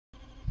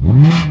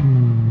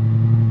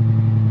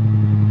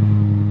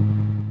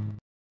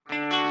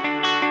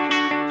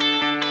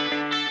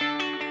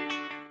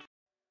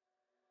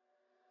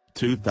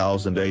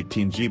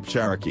2018 Jeep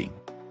Cherokee.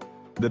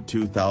 The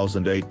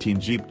 2018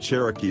 Jeep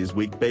Cherokee's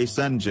weak base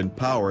engine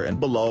power and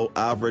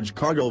below-average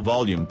cargo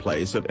volume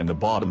place it in the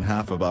bottom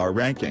half of our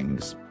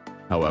rankings.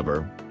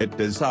 However, it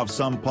does have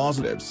some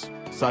positives,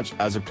 such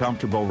as a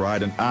comfortable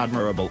ride and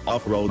admirable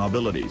off-road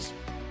abilities.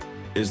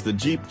 Is the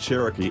Jeep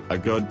Cherokee a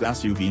good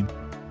SUV?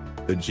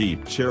 The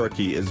Jeep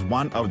Cherokee is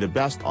one of the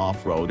best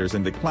off-roaders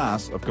in the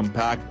class of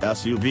compact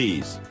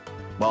SUVs.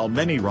 While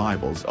many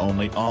rivals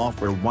only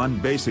offer one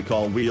basic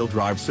all-wheel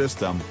drive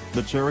system,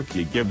 the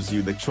Cherokee gives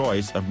you the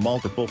choice of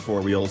multiple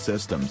four-wheel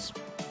systems.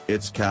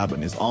 Its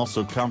cabin is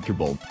also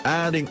comfortable,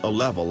 adding a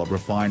level of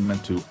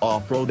refinement to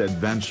off-road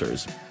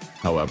adventures.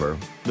 However,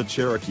 the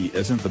Cherokee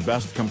isn't the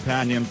best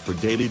companion for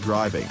daily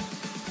driving.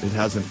 It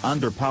has an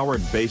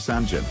underpowered base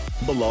engine,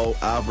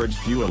 below-average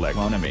fuel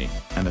economy,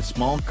 and a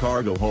small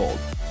cargo hold.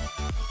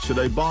 Should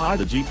I buy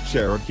the Jeep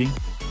Cherokee?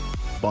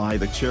 Buy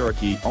the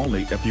Cherokee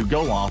only if you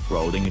go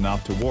off-roading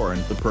enough to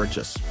warrant the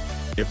purchase.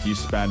 If you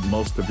spend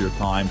most of your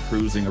time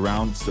cruising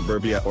around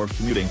suburbia or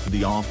commuting to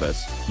the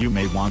office, you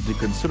may want to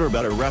consider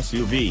better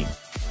SUV.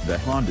 The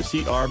Honda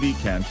CR-V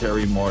can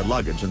carry more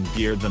luggage and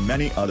gear than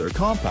many other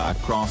compact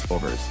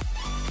crossovers.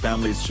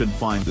 Families should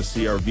find the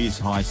CR-V's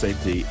high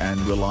safety and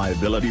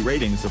reliability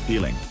ratings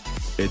appealing.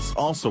 It's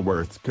also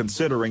worth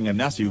considering an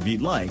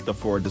SUV like the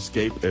Ford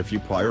Escape if you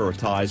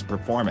prioritize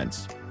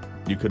performance.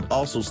 You could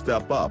also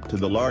step up to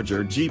the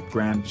larger Jeep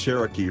Grand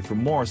Cherokee for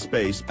more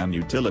space and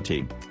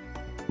utility.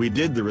 We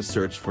did the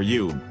research for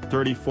you,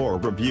 34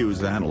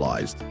 reviews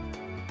analyzed.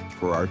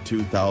 For our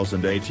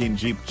 2018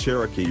 Jeep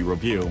Cherokee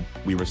review,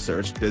 we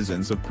researched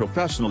dozens of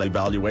professional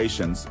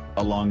evaluations,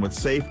 along with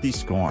safety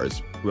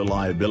scores,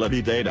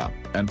 reliability data,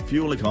 and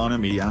fuel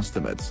economy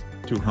estimates,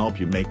 to help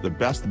you make the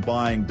best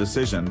buying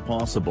decision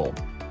possible.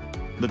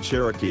 The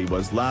Cherokee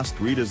was last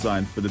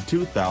redesigned for the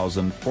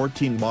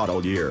 2014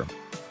 model year.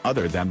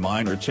 Other than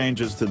minor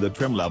changes to the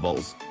trim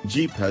levels,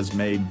 Jeep has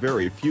made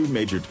very few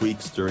major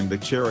tweaks during the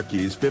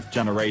Cherokee's fifth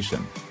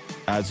generation.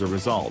 As a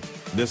result,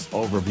 this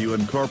overview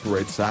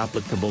incorporates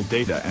applicable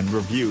data and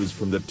reviews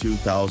from the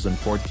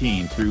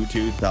 2014 through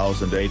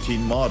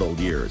 2018 model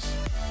years.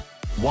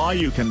 Why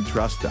you can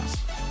trust us.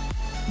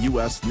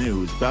 U.S.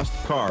 News Best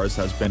Cars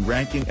has been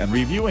ranking and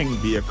reviewing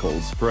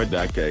vehicles for a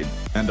decade,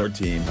 and our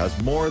team has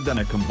more than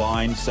a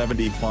combined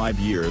 75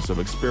 years of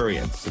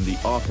experience in the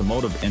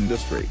automotive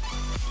industry.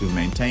 To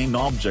maintain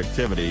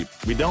objectivity,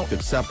 we don't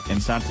accept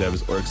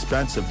incentives or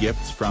expensive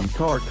gifts from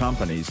car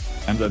companies,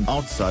 and an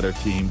outsider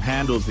team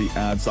handles the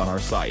ads on our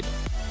site.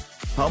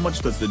 How much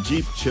does the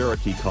Jeep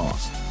Cherokee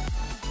cost?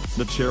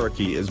 The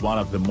Cherokee is one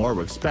of the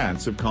more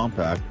expensive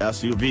compact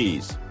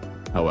SUVs.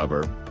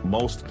 However,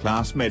 most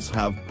classmates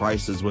have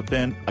prices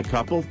within a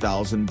couple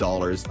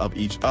 $1,000s of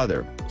each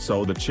other,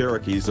 so the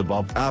Cherokee's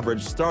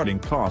above-average starting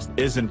cost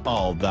isn't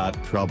all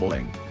that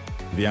troubling.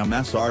 The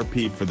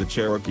MSRP for the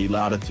Cherokee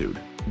Latitude,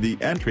 the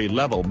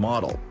entry-level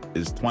model,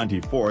 is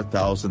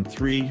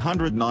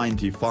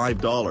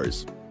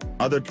 $24,395.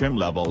 Other trim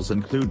levels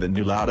include the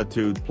new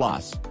Latitude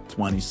Plus,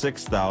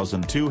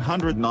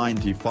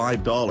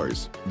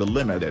 $26,295, the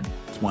Limited,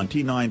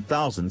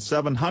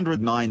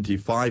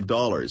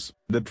 $29,795,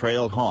 the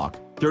Trailhawk,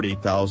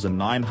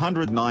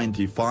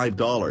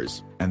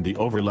 $30,995, and the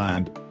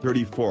Overland,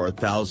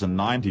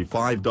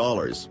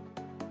 $34,095.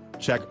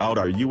 Check out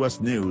our U.S.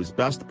 News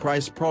Best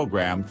Price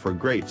program for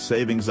great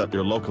savings at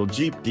your local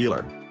Jeep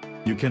dealer.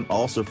 You can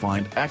also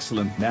find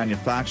excellent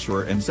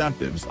manufacturer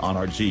incentives on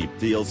our Jeep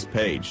Deals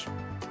page.